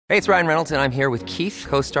Hey, it's Ryan Reynolds, and I'm here with Keith,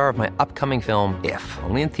 co-star of my upcoming film, If,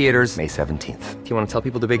 only in theaters May 17th. Do you want to tell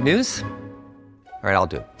people the big news? All right, I'll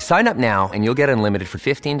do it. Sign up now and you'll get unlimited for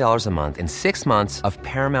 $15 a month and 6 months of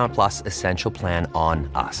Paramount Plus Essential Plan on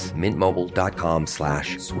us.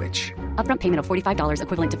 MintMobile.com/switch. Upfront payment of $45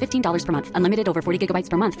 equivalent to $15 per month. Unlimited over 40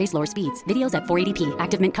 gigabytes per month. Face lower speeds. Videos at 480p.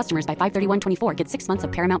 Active Mint customers by 531.24 get 6 months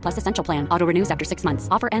of Paramount Plus Essential Plan. Auto renews after 6 months.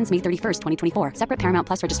 Offer ends May 31st, 2024. Separate Paramount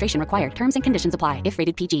Plus registration required. Terms and conditions apply if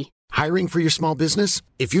rated PG. Hiring for your small business?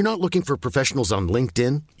 If you're not looking for professionals on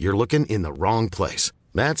LinkedIn, you're looking in the wrong place.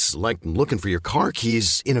 That's like looking for your car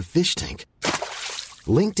keys in a fish tank.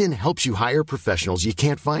 LinkedIn helps you hire professionals you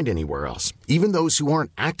can't find anywhere else, even those who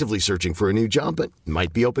aren't actively searching for a new job but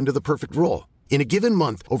might be open to the perfect role. In a given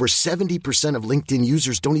month, over 70% of LinkedIn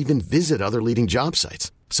users don't even visit other leading job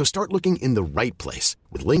sites. So start looking in the right place.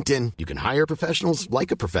 With LinkedIn, you can hire professionals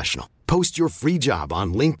like a professional. Post your free job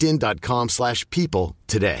on linkedin.com/people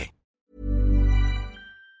today.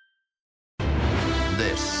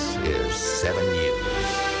 This is 7 News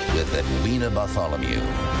with Edwina Bartholomew.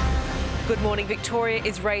 Good morning. Victoria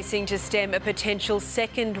is racing to stem a potential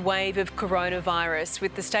second wave of coronavirus,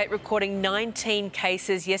 with the state recording 19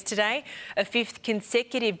 cases yesterday, a fifth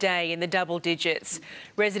consecutive day in the double digits.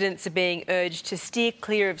 Residents are being urged to steer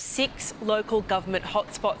clear of 6 local government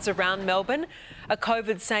hotspots around Melbourne. A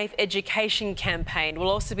COVID-safe education campaign will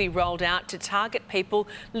also be rolled out to target people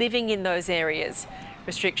living in those areas.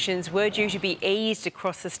 Restrictions were due to be eased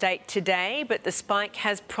across the state today, but the spike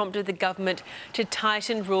has prompted the government to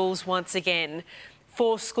tighten rules once again.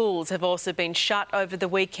 4 schools have also been shut over the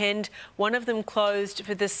weekend, one of them closed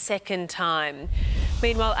for the second time.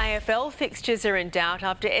 Meanwhile, AFL fixtures are in doubt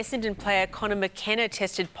after Essendon player Conor McKenna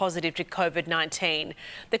tested positive to COVID-19.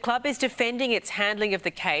 The club is defending its handling of the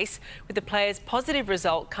case, with the player's positive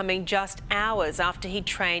result coming just hours after he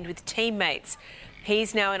trained with teammates.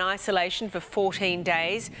 He's now in isolation for 14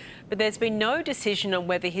 days, but there's been no decision on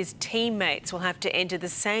whether his teammates will have to enter the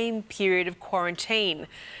same period of quarantine.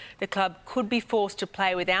 The club could be forced to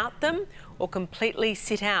play without them or completely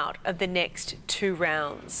sit out of the next 2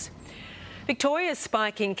 rounds. Victoria's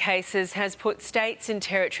spike in cases has put states and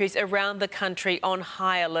territories around the country on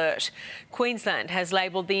high alert. Queensland has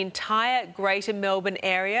labelled the entire Greater Melbourne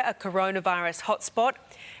area a coronavirus hotspot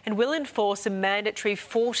and will enforce a mandatory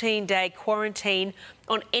 14-day quarantine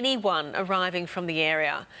on anyone arriving from the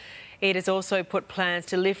area. It has also put plans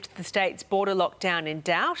to lift the state's border lockdown in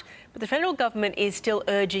doubt, but the federal government is still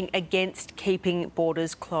urging against keeping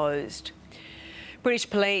borders closed. British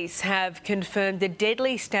police have confirmed the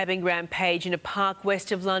deadly stabbing rampage in a park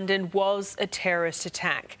west of London was a terrorist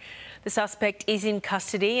attack. The suspect is in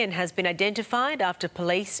custody and has been identified after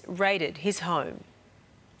police raided his home.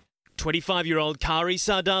 25-year-old Kari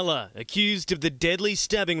Sardalla, accused of the deadly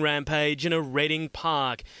stabbing rampage in a Reading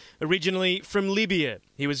park. Originally from Libya,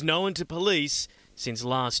 he was known to police since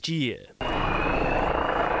last year.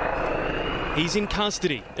 He's in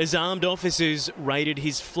custody as armed officers raided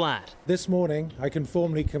his flat. This morning, I can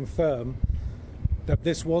formally confirm that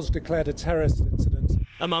this was declared a terrorist incident.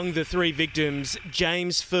 Among the 3 victims,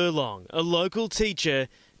 James Furlong, a local teacher,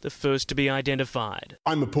 the first to be identified.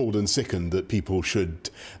 I'm appalled and sickened that people should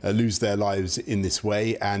lose their lives in this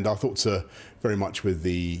way, and our thoughts are very much with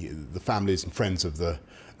the families and friends of the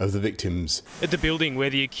victims. At the building where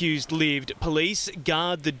the accused lived, police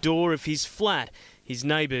guard the door of his flat. His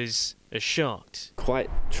neighbours are shocked. Quite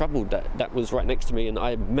troubled that was right next to me, and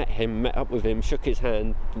I met up with him, shook his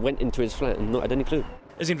hand, went into his flat and not had any clue.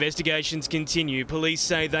 As investigations continue, police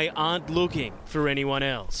say they aren't looking for anyone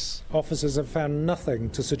else. Officers have found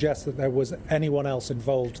nothing to suggest that there was anyone else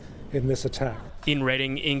involved in this attack. In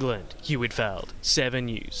Reading, England, Hugh Whitfield, 7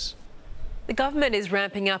 News. The government is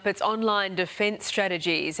ramping up its online defence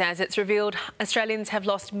strategies as it's revealed Australians have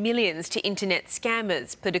lost millions to internet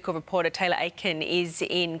scammers. Political reporter Taylor Aiken is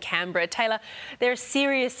in Canberra. Taylor, there are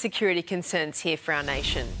serious security concerns here for our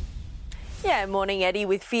nation. Yeah, morning, Eddie.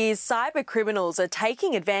 With fears cyber criminals are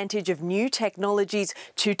taking advantage of new technologies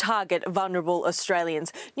to target vulnerable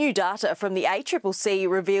Australians. New data from the ACCC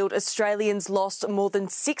revealed Australians lost more than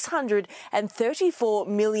 $634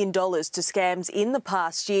 million to scams in the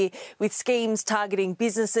past year, with schemes targeting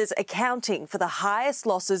businesses accounting for the highest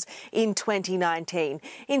losses in 2019.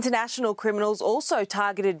 International criminals also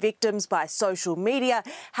targeted victims by social media,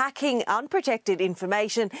 hacking unprotected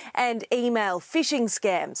information and email phishing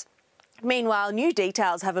scams. Meanwhile, new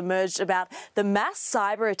details have emerged about the mass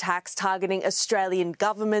cyber attacks targeting Australian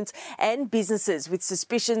governments and businesses, with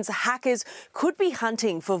suspicions hackers could be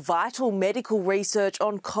hunting for vital medical research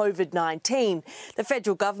on COVID-19. The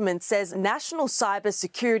federal government says national cyber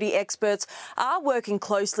security experts are working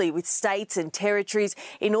closely with states and territories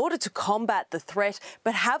in order to combat the threat,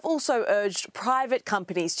 but have also urged private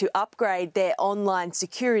companies to upgrade their online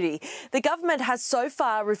security. The government has so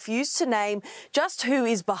far refused to name just who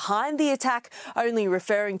is behind the attack, only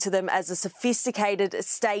referring to them as a sophisticated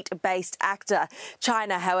state-based actor.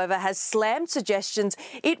 China, however, has slammed suggestions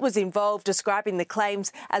it was involved, describing the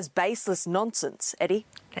claims as baseless nonsense. Eddie?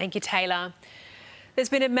 Thank you, Taylor. There's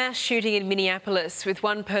been a mass shooting in Minneapolis with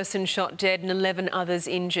one person shot dead and 11 others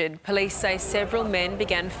injured. Police say several men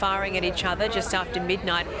began firing at each other just after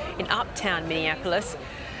midnight in uptown Minneapolis.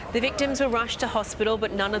 The victims were rushed to hospital,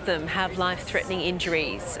 but none of them have life-threatening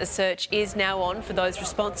injuries. A search is now on for those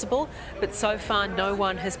responsible, but so far no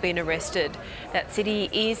one has been arrested. That city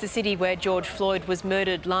is the city where George Floyd was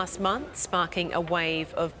murdered last month, sparking a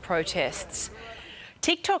wave of protests.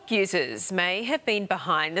 TikTok users may have been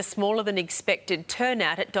behind the smaller than expected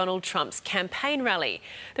turnout at Donald Trump's campaign rally.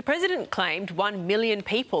 The president claimed 1 million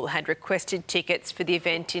people had requested tickets for the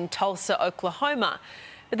event in Tulsa, Oklahoma.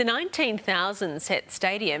 But the 19,000-seat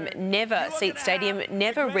stadium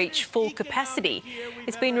never reached full capacity.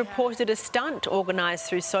 It's been reported a stunt organised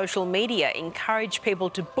through social media encouraged people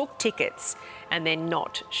to book tickets and then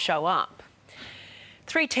not show up.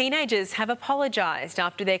 3 teenagers have apologised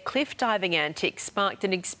after their cliff diving antics sparked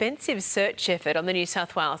an expensive search effort on the New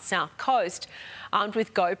South Wales south coast. Armed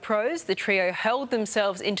with GoPros, the trio hurled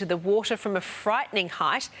themselves into the water from a frightening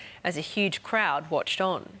height as a huge crowd watched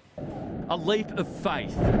on. A leap of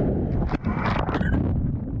faith.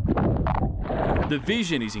 The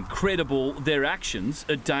vision is incredible, their actions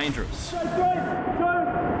are dangerous. 3, 2,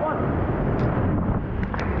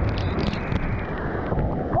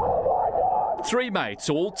 1. 3 mates,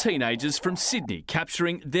 all teenagers from Sydney,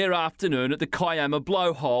 capturing their afternoon at the Kiama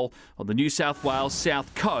Blowhole on the New South Wales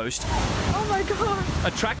south coast. Oh my God!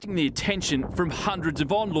 Attracting the attention from hundreds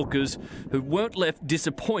of onlookers who weren't left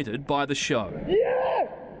disappointed by the show. Yeah!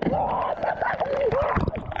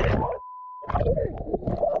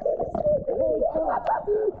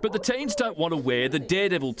 But the teens don't want to wear the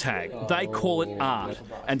daredevil tag. They call it art,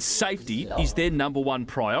 and safety is their #1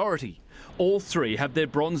 priority. All 3 have their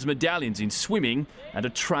bronze medallions in swimming and are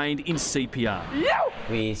trained in CPR.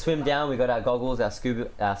 We swim down, we got our goggles, our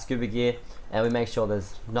scuba gear, and we make sure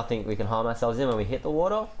there's nothing we can harm ourselves in when we hit the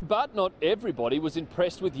water. But not everybody was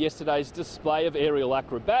impressed with yesterday's display of aerial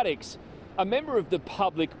acrobatics. A member of the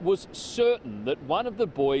public was certain that one of the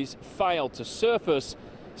boys failed to surface,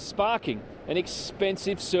 sparking an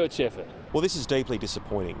expensive search effort. Well, this is deeply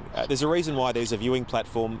disappointing. There's a reason why there's a viewing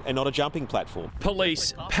platform and not a jumping platform.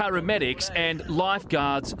 Police, paramedics and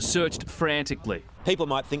lifeguards searched frantically. People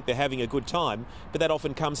might think they're having a good time, but that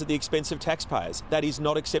often comes at the expense of taxpayers. That is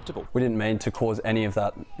not acceptable. We didn't mean to cause any of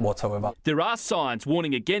that whatsoever. There are signs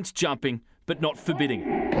warning against jumping, but not forbidding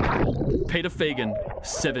it. Peter Fegan,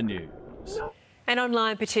 7 News. An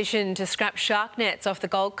online petition to scrap shark nets off the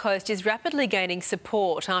Gold Coast is rapidly gaining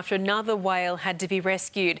support after another whale had to be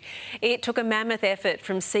rescued. It took a mammoth effort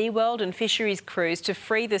from SeaWorld and fisheries crews to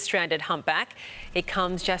free the stranded humpback. It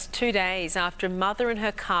comes just 2 days after a mother and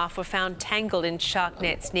her calf were found tangled in shark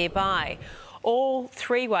nets nearby. All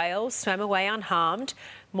 3 whales swam away unharmed.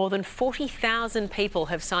 More than 40,000 people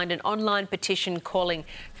have signed an online petition calling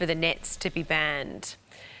for the nets to be banned.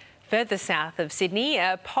 Further south of Sydney,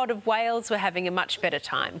 a pod of whales were having a much better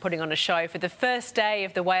time putting on a show for the first day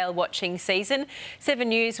of the whale watching season. 7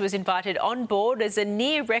 News was invited on board as a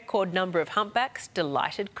near record number of humpbacks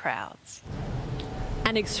delighted crowds.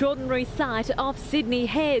 An extraordinary sight off Sydney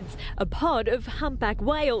Heads, a pod of humpback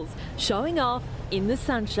whales showing off in the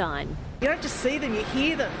sunshine. You don't just see them, you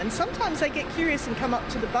hear them, and sometimes they get curious and come up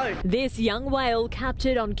to the boat. This young whale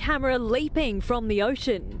captured on camera leaping from the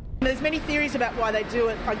ocean. There's many theories about why they do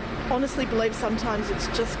it. I honestly believe sometimes it's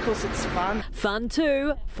just because it's fun. Fun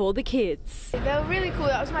too for the kids. They were really cool.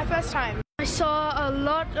 That was my first time. I saw a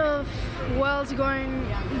lot of whales going,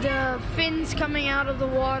 the fins coming out of the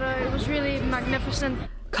water. It was really magnificent.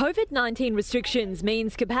 COVID-19 restrictions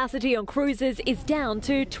means capacity on cruises is down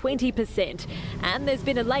to 20%, and there's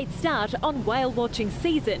been a late start on whale watching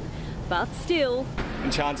season. but still.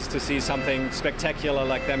 And chances to see something spectacular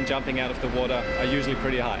like them jumping out of the water are usually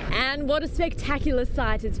pretty high. And what a spectacular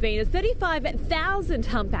sight it's been as 35,000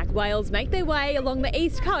 humpback whales make their way along the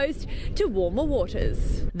east coast to warmer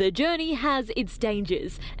waters. The journey has its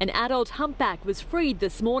dangers. An adult humpback was freed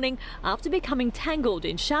this morning after becoming tangled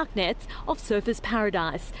in shark nets off Surfers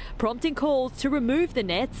Paradise, prompting calls to remove the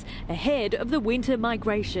nets ahead of the winter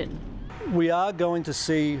migration. We are going to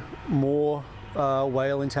see more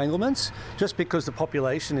whale entanglements just because the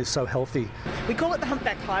population is so healthy. We call it the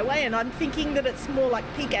Humpback Highway, and I'm thinking that it's more like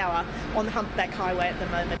peak hour on the Humpback Highway at the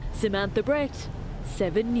moment. Samantha Brett,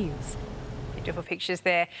 7 News. Beautiful pictures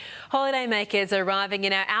there. Holidaymakers are arriving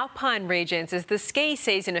in our alpine regions as the ski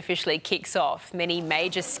season officially kicks off. Many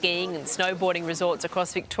major skiing and snowboarding resorts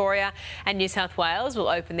across Victoria and New South Wales will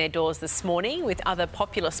open their doors this morning, with other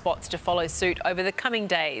popular spots to follow suit over the coming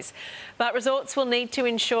days. But resorts will need to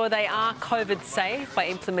ensure they are COVID safe by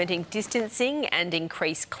implementing distancing and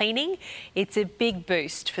increased cleaning. It's a big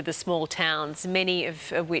boost for the small towns, many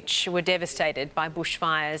of which were devastated by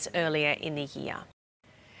bushfires earlier in the year.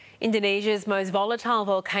 Indonesia's most volatile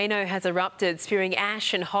volcano has erupted, spewing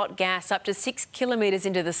ash and hot gas up to 6 kilometres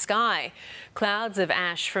into the sky. Clouds of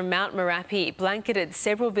ash from Mount Merapi blanketed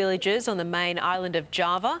several villages on the main island of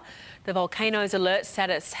Java. The volcano's alert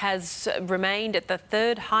status has remained at the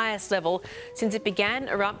 3rd highest level since it began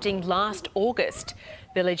erupting last August.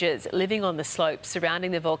 Villagers living on the slopes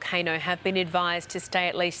surrounding the volcano have been advised to stay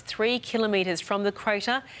at least 3 kilometres from the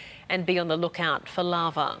crater and be on the lookout for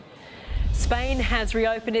lava. Spain has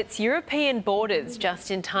reopened its European borders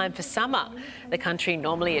just in time for summer. The country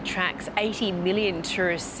normally attracts 80 million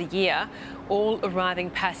tourists a year. All arriving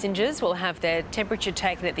passengers will have their temperature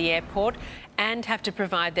taken at the airport and have to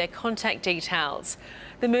provide their contact details.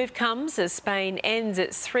 The move comes as Spain ends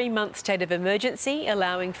its 3-month state of emergency,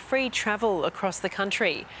 allowing free travel across the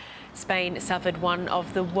country. Spain suffered one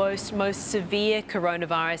of the most severe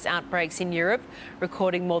coronavirus outbreaks in Europe,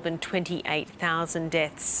 recording more than 28,000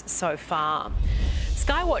 deaths so far.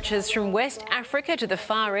 Skywatchers from West Africa to the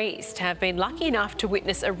Far East have been lucky enough to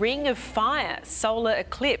witness a ring of fire solar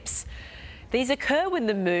eclipse. These occur when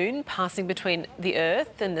the moon, passing between the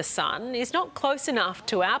Earth and the sun, is not close enough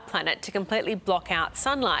to our planet to completely block out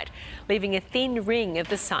sunlight, leaving a thin ring of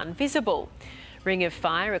the sun visible. Ring of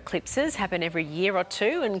fire eclipses happen every year or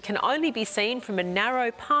two and can only be seen from a narrow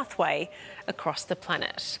pathway across the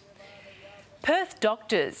planet. Perth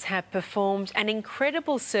doctors have performed an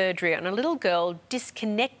incredible surgery on a little girl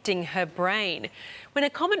disconnecting her brain. When a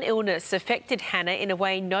common illness affected Hannah in a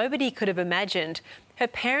way nobody could have imagined, her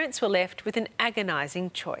parents were left with an agonising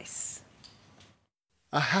choice.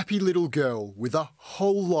 A happy little girl with a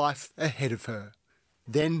whole life ahead of her.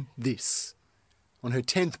 Then this. On her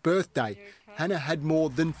 10th birthday, Hannah had more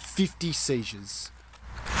than 50 seizures.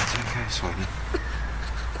 It's okay, sweetie.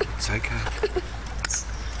 It's okay.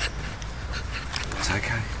 It's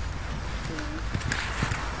okay.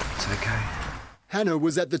 It's okay. Hannah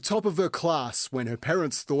was at the top of her class when her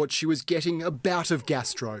parents thought she was getting a bout of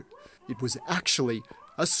gastro. It was actually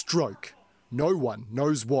a stroke. No one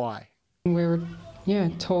knows why. We were,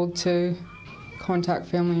 told to contact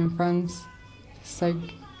family and friends,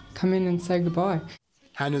 come in and say goodbye.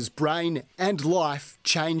 Hannah's brain and life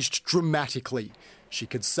changed dramatically. She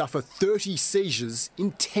could suffer 30 seizures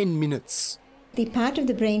in 10 minutes. The part of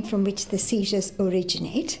the brain from which the seizures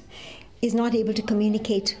originate is not able to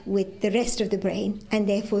communicate with the rest of the brain and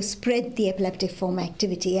therefore spread the epileptic form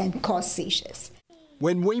activity and cause seizures.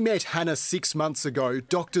 When we met Hannah 6 months ago,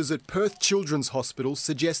 doctors at Perth Children's Hospital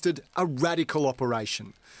suggested a radical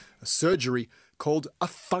operation, a surgery called a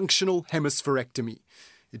functional hemispherectomy.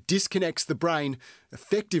 It disconnects the brain,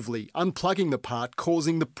 effectively unplugging the part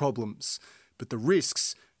causing the problems. But the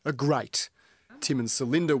risks are great. Tim and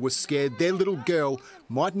Celinda were scared their little girl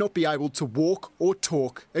might not be able to walk or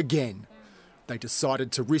talk again. They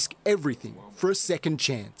decided to risk everything for a second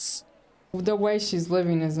chance. The way she's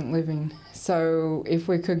living isn't living. So if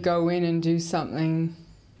we could go in and do something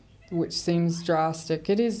which seems drastic,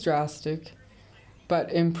 it is drastic, but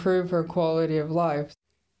improve her quality of life.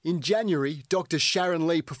 In January, Dr. Sharon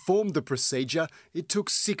Lee performed the procedure. It took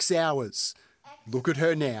 6 hours. Look at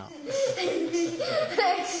her now.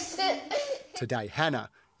 Today, Hannah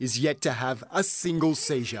is yet to have a single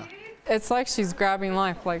seizure. It's like she's grabbing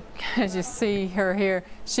life, like as you see her here,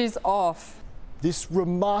 she's off. This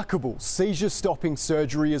remarkable seizure-stopping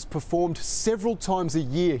surgery is performed several times a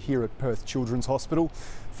year here at Perth Children's Hospital.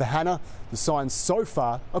 For Hannah, the signs so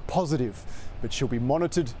far are positive, but she'll be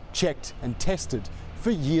monitored, checked and tested for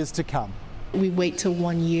years to come. We wait till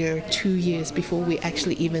 1 year, 2 years before we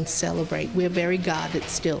actually even celebrate. We're very guarded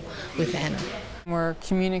still with Hannah. We're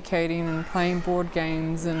communicating and playing board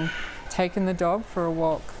games and taking the dog for a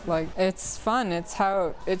walk. Like, it's fun. It's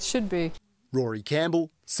how it should be. Rory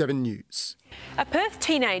Campbell, 7 News. A Perth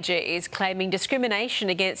teenager is claiming discrimination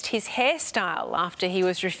against his hairstyle after he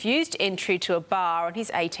was refused entry to a bar on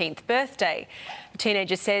his 18th birthday. The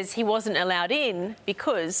teenager says he wasn't allowed in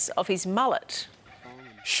because of his mullet.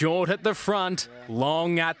 Short at the front,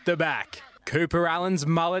 long at the back. Cooper Allen's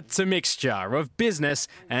mullet's a mixture of business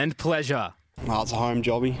and pleasure. Well, it's a home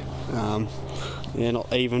jobby.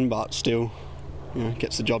 Not even, but still,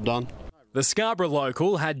 gets the job done. The Scarborough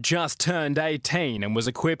local had just turned 18 and was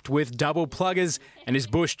equipped with double pluggers and his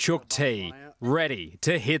bush chook tea, ready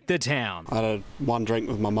to hit the town. I had one drink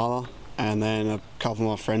with my mother, and then a couple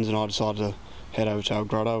of my friends and I decided to head over to El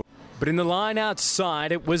Grotto. But in the line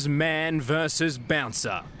outside, it was man versus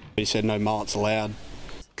bouncer. He said no mullets allowed.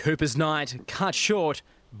 Cooper's night cut short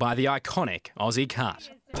by the iconic Aussie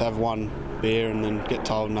cut. To have one beer and then get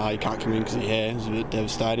told, no, you can't come in because of your hair is a bit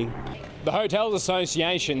devastating. The Hotels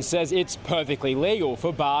Association says it's perfectly legal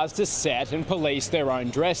for bars to set and police their own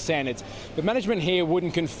dress standards. But management here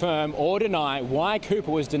wouldn't confirm or deny why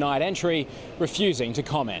Cooper was denied entry, refusing to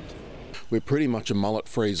comment. We're pretty much a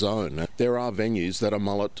mullet-free zone. There are venues that are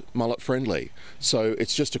mullet-friendly, so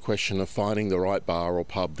it's just a question of finding the right bar or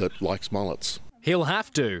pub that likes mullets. He'll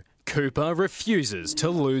have to. Cooper refuses to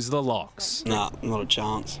lose the locks. Nah, not a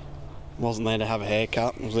chance. Wasn't there to have a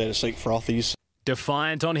haircut, was there to seek frothies.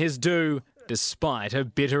 Defiant on his due, despite a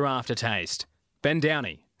bitter aftertaste. Ben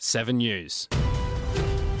Downey, 7 News.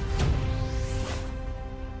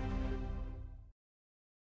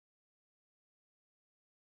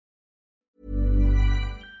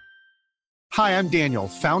 Hi, I'm Daniel,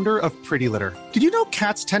 founder of Pretty Litter. Did you know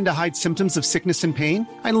cats tend to hide symptoms of sickness and pain?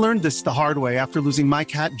 I learned this the hard way after losing my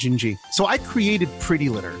cat, Gingy. So I created Pretty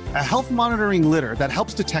Litter, a health monitoring litter that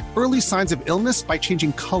helps detect early signs of illness by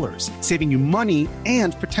changing colors, saving you money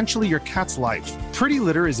and potentially your cat's life. Pretty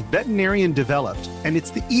Litter is veterinarian developed, and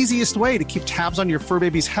it's the easiest way to keep tabs on your fur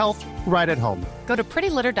baby's health right at home. Go to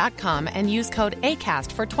prettylitter.com and use code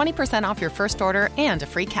ACAST for 20% off your first order and a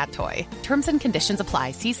free cat toy. Terms and conditions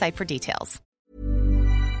apply. See site for details.